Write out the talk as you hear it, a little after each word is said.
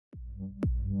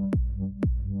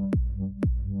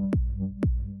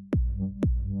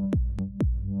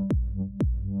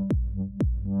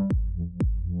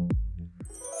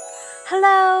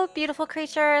Hello, beautiful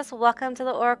creatures. Welcome to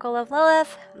the Oracle of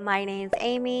Lilith. My name's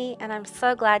Amy, and I'm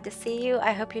so glad to see you.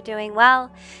 I hope you're doing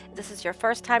well. If this is your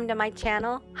first time to my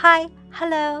channel, hi,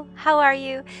 hello, how are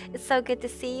you? It's so good to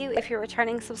see you. If you're a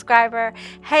returning subscriber,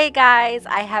 hey guys,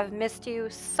 I have missed you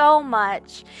so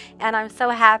much, and I'm so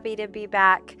happy to be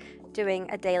back doing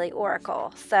a daily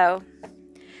oracle. So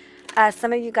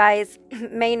some of you guys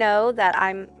may know that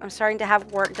I'm starting to have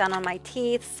work done on my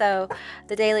teeth, so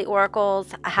the daily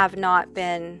oracles have not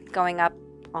been going up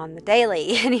on the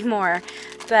daily anymore.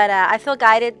 But I feel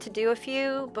guided to do a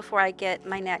few before I get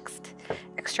my next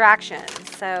extraction.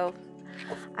 So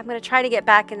I'm going to try to get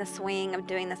back in the swing of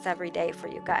doing this every day for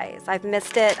you guys. I've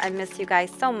missed it. I miss you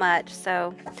guys so much.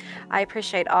 So I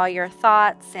appreciate all your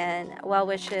thoughts and well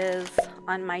wishes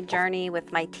on my journey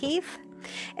with my teeth.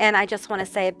 And I just want to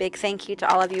say a big thank you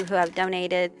to all of you who have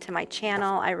donated to my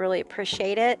channel. I really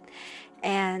appreciate it.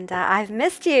 And I've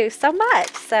missed you so much.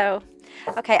 So,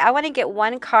 okay, I want to get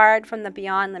one card from the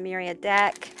Beyond Lemuria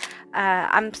deck.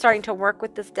 I'm starting to work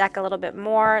with this deck a little bit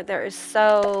more. There is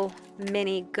so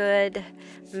many good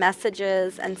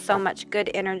messages and so much good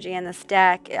energy in this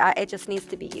deck. It just needs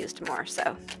to be used more. So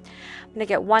I'm going to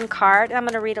get one card. I'm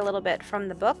going to read a little bit from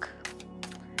the book.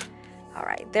 All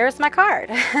right, there's my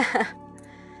card.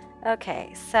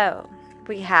 Okay, so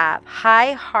we have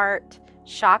high heart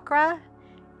chakra,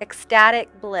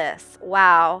 ecstatic bliss.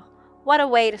 Wow, what a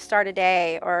way to start a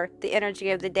day, or the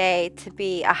energy of the day to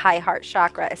be a high heart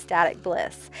chakra, ecstatic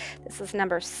bliss. This is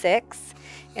number 6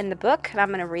 in the book, and I'm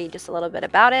going to read just a little bit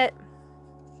about it.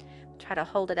 Try to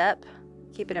hold it up,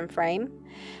 keep it in frame.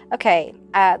 Okay,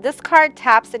 this card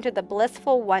taps into the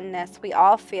blissful oneness we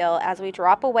all feel as we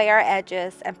drop away our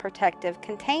edges and protective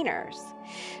containers.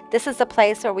 This is a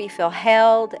place where we feel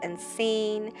held and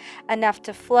seen, enough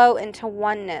to flow into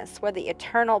oneness, where the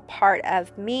eternal part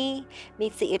of me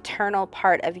meets the eternal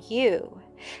part of you.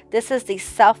 This is the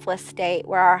selfless state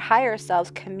where our higher selves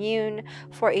commune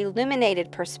for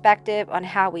illuminated perspective on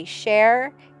how we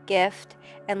share, gift,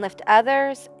 and lift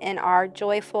others in our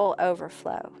joyful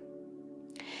overflow.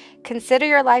 Consider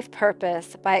your life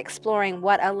purpose by exploring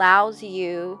what allows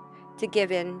you to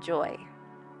give in joy.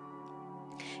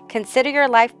 Consider your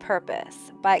life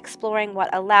purpose by exploring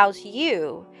what allows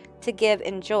you to give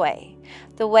in joy.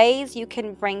 The ways you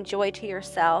can bring joy to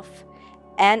yourself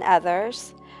and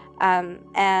others.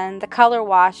 And the color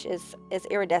wash is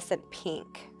iridescent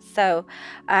pink. So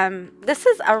this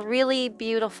is a really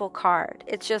beautiful card.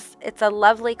 It's a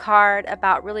lovely card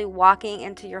about really walking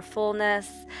into your fullness,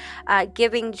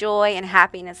 giving joy and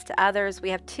happiness to others. We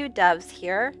have 2 doves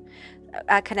here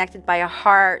connected by a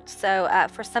heart. So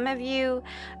for some of you,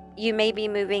 you may be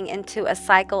moving into a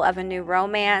cycle of a new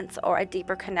romance or a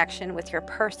deeper connection with your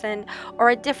person or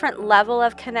a different level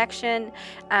of connection.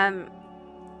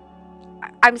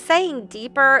 I'm saying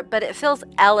deeper, but it feels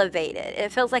elevated.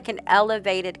 It feels like an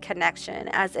elevated connection,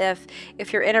 as if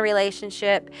you're in a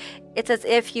relationship, it's as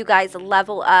if you guys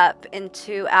level up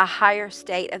into a higher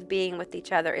state of being with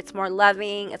each other. It's more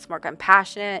loving, it's more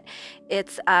compassionate,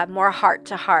 it's more heart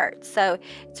to heart. So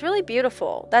it's really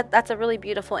beautiful. That's a really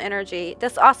beautiful energy.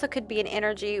 This also could be an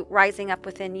energy rising up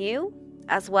within you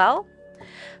as well.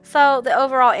 So the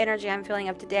overall energy I'm feeling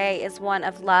of today is one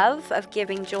of love, of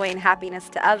giving joy and happiness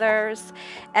to others.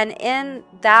 And in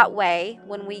that way,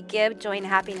 when we give joy and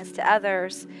happiness to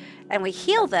others and we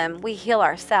heal them, we heal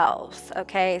ourselves.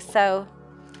 Okay, so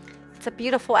it's a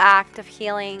beautiful act of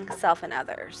healing self and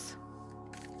others.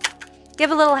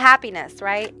 Give a little happiness,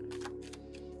 right?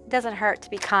 It doesn't hurt to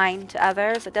be kind to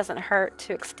others. It doesn't hurt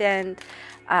to extend,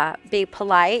 be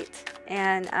polite,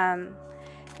 and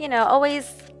you know,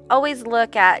 always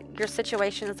look at your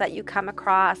situations that you come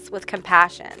across with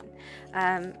compassion.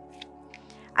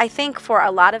 I think for a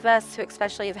lot of us who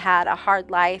especially have had a hard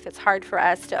life, it's hard for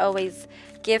us to always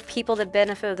give people the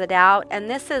benefit of the doubt. And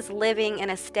this is living in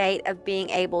a state of being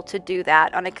able to do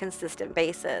that on a consistent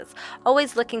basis.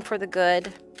 Always looking for the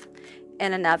good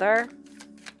in another.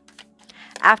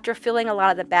 After feeling a lot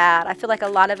of the bad, I feel like a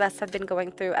lot of us have been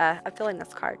going through I'm feeling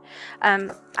this card.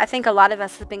 I think a lot of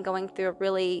us have been going through a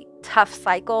really tough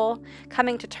cycle,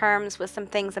 coming to terms with some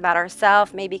things about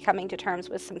ourselves, maybe coming to terms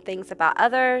with some things about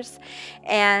others.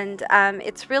 And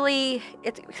it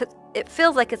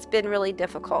feels like it's been really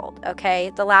difficult,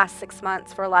 okay? The last 6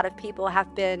 months for a lot of people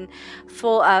have been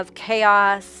full of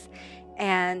chaos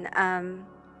and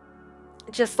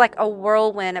just like a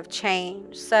whirlwind of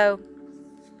change. So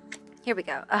here we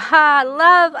go. Aha,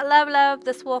 love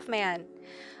this wolf man.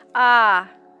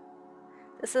 Ah,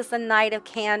 this is the Knight of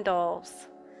Candles.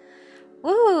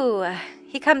 Woo!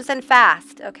 He comes in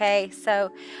fast, okay?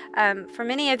 So for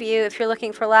many of you, if you're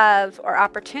looking for love or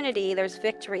opportunity, there's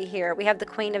victory here. We have the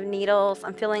Queen of Needles.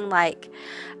 I'm feeling like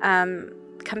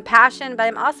compassion, but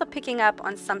I'm also picking up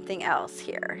on something else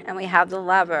here. And we have the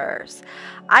Lovers.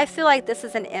 I feel like this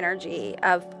is an energy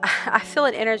of, I feel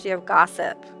an energy of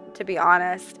gossip, to be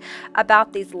honest,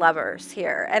 about these lovers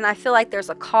here. And I feel like there's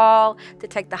a call to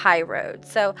take the high road.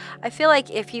 So I feel like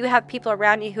if you have people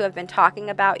around you who have been talking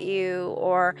about you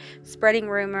or spreading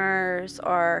rumors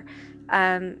or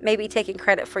maybe taking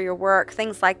credit for your work,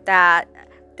 things like that,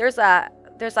 there's a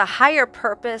higher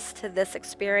purpose to this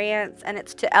experience, and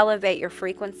it's to elevate your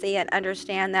frequency and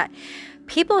understand that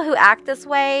people who act this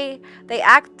way, they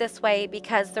act this way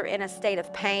because they're in a state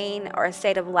of pain or a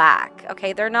state of lack.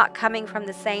 Okay, they're not coming from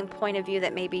the same point of view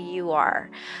that maybe you are.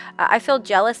 I feel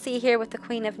jealousy here with the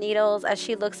Queen of Needles as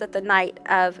she looks at the Knight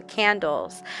of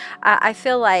Candles. I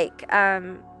feel like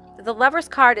the Lover's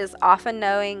card is often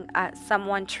knowing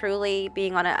someone truly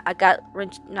being on a gut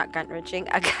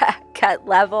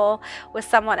level with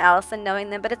someone else and knowing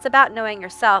them, but it's about knowing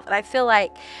yourself. And I feel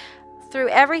like through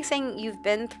everything you've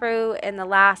been through in the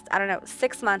last, I don't know,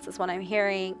 6 months is what I'm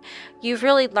hearing, you've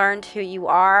really learned who you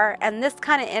are, and this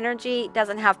kind of energy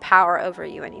doesn't have power over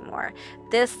you anymore.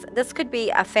 This could be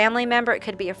a family member, it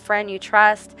could be a friend you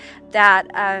trust that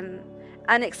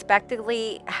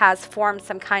unexpectedly has formed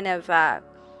some kind of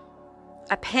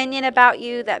opinion about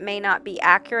you that may not be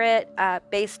accurate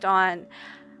based on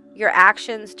your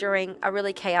actions during a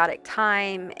really chaotic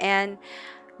time, and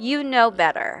you know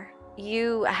better.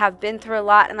 You have been through a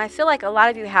lot, and I feel like a lot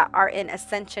of you are in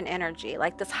ascension energy.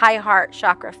 Like this high heart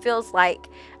chakra feels like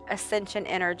ascension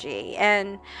energy,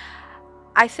 and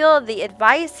I feel the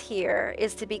advice here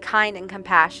is to be kind and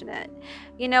compassionate.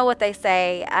 You know what they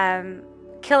say,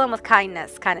 kill them with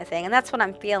kindness kind of thing, and that's what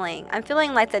I'm feeling. I'm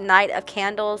feeling like the Knight of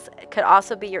Candles could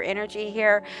also be your energy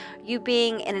here. You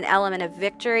being in an element of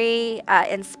victory,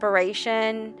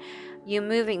 inspiration, you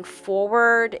moving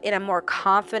forward in a more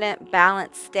confident,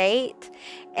 balanced state,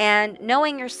 and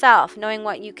knowing yourself, knowing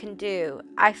what you can do.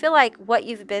 I feel like what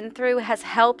you've been through has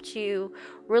helped you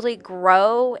really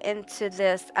grow into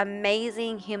this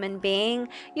amazing human being.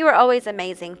 You were always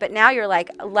amazing, but now you're like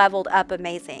leveled up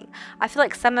amazing. I feel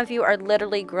like some of you are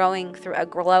literally growing through a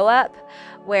glow up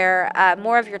where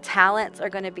more of your talents are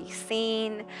going to be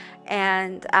seen,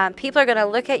 and people are going to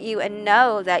look at you and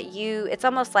know that it's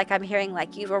almost like I'm hearing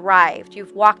like you've arrived,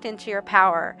 you've walked into your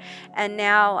power, and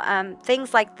now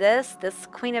things like this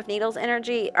Queen of Needles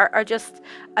energy are just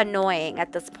annoying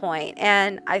at this point.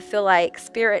 And I feel like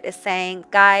Spirit is saying,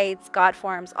 guides, God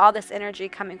forms, all this energy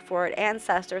coming forward,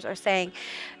 ancestors are saying,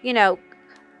 you know,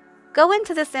 go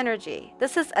into this energy.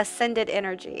 This is ascended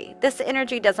energy. This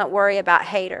energy doesn't worry about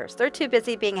haters. They're too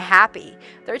busy being happy.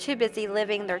 They're too busy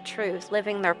living their truth,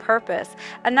 living their purpose,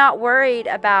 and not worried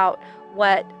about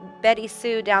what Betty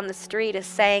Sue down the street is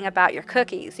saying about your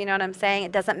cookies. You know what I'm saying?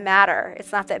 It doesn't matter.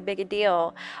 It's not that big a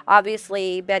deal.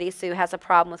 Obviously, Betty Sue has a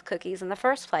problem with cookies in the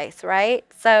first place, right?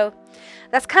 So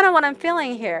that's kind of what I'm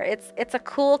feeling here. It's a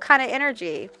cool kind of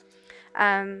energy.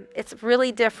 It's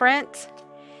really different.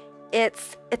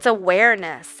 It's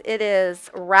awareness. It is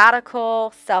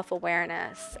radical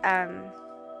self-awareness.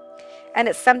 And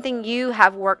it's something you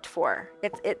have worked for.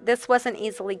 This wasn't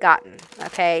easily gotten,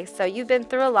 okay? So you've been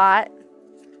through a lot.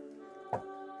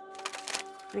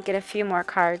 Let me get a few more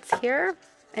cards here.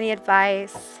 Any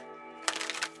advice?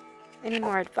 Any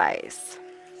more advice?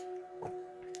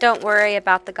 Don't worry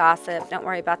about the gossip. Don't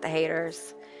worry about the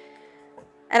haters.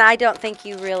 And I don't think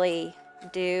you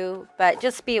do, but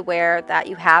just be aware that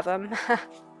you have them.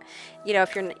 You know,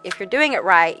 if you're doing it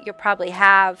right, you'll probably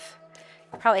have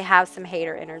some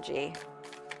hater energy.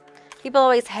 People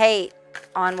always hate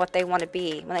on what they want to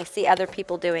be when they see other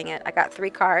people doing it. I got 3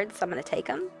 cards, so I'm going to take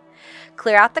them.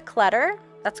 Clear out the clutter.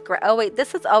 That's great. Oh wait,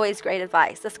 this is always great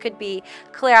advice. This could be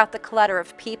clear out the clutter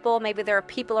of people. Maybe there are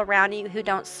people around you who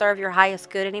don't serve your highest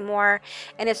good anymore,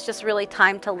 and it's just really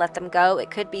time to let them go.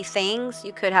 It could be things.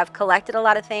 You could have collected a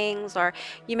lot of things, or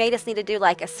you may just need to do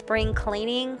like a spring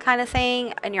cleaning kind of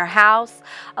thing in your house.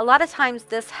 A lot of times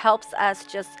this helps us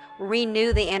just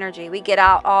renew the energy. We get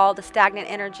out all the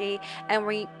stagnant energy and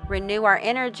we renew our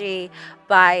energy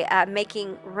by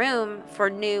making room for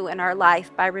new in our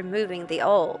life by removing the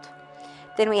old.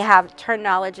 Then we have turn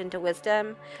knowledge into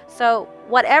wisdom. So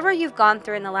whatever you've gone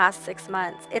through in the last 6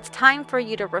 months, it's time for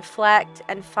you to reflect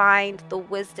and find the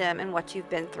wisdom in what you've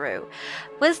been through.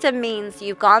 Wisdom means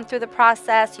you've gone through the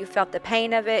process, you felt the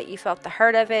pain of it, you felt the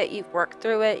hurt of it, you've worked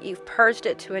through it, you've purged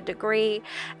it to a degree,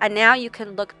 and now you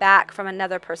can look back from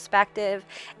another perspective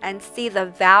and see the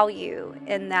value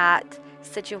in that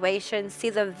situation, see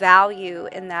the value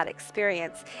in that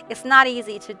experience. It's not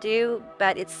easy to do,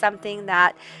 but it's something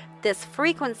that this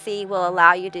frequency will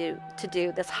allow you to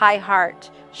do. This high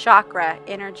heart chakra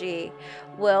energy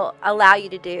will allow you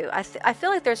to do. I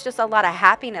feel like there's just a lot of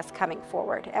happiness coming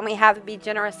forward, and we have Be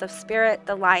Generous of Spirit,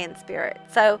 the lion spirit.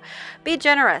 So be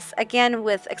generous again,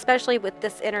 with especially with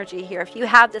this energy here. If you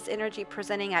have this energy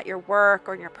presenting at your work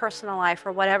or in your personal life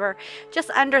or whatever, just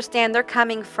understand they're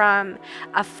coming from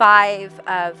a 5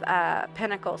 of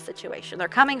Pentacles situation. They're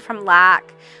coming from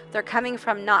lack. They're coming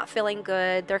from not feeling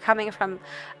good. They're coming from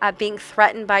being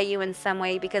threatened by you in some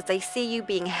way because they see you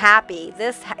being happy.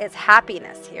 This is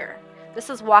happiness here. This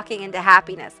is walking into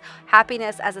happiness.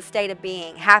 Happiness as a state of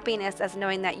being. Happiness as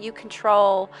knowing that you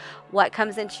control what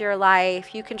comes into your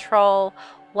life. You control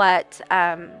what,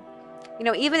 you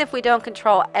know, even if we don't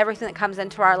control everything that comes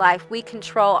into our life, we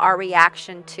control our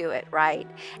reaction to it, right?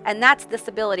 And that's this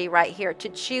ability right here, to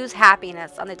choose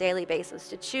happiness on a daily basis,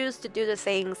 to choose to do the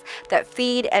things that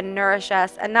feed and nourish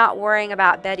us, and not worrying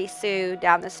about Betty Sue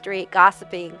down the street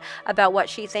gossiping about what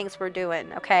she thinks we're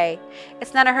doing, okay?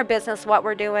 It's none of her business what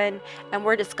we're doing, and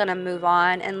we're just going to move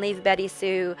on and leave Betty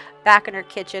Sue back in her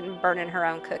kitchen burning her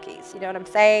own cookies. You know what I'm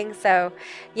saying? So,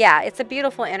 yeah, it's a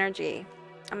beautiful energy.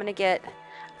 I'm going to get,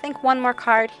 I think, one more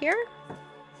card here.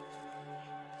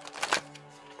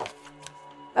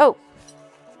 Oh,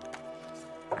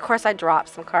 of course I dropped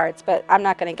some cards, but I'm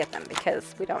not going to get them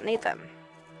because we don't need them.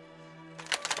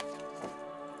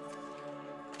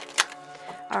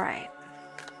 All right.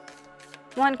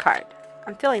 One card.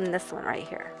 I'm feeling this one right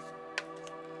here.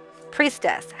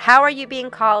 Priestess, how are you being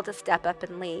called to step up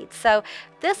and lead? So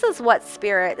this is what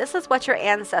Spirit, this is what your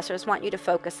ancestors want you to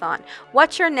focus on.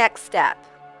 What's your next step?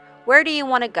 Where do you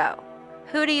want to go?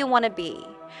 Who do you want to be?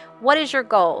 What is your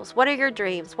goals? What are your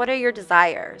dreams? What are your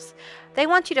desires? They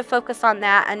want you to focus on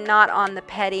that and not on the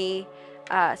petty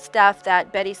stuff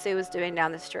that Betty Sue is doing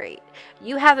down the street.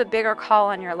 You have a bigger call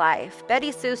on your life.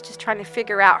 Betty Sue's just trying to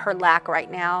figure out her lack right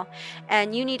now,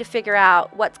 and you need to figure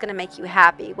out what's going to make you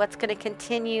happy, what's going to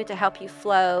continue to help you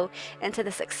flow into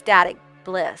this ecstatic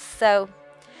bliss. So,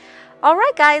 all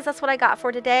right, guys, that's what I got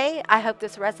for today. I hope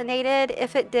this resonated.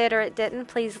 If it did or it didn't,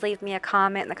 please leave me a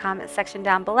comment in the comment section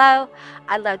down below.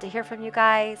 I'd love to hear from you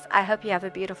guys. I hope you have a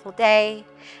beautiful day,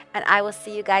 and I will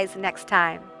see you guys next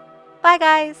time. Bye,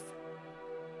 guys.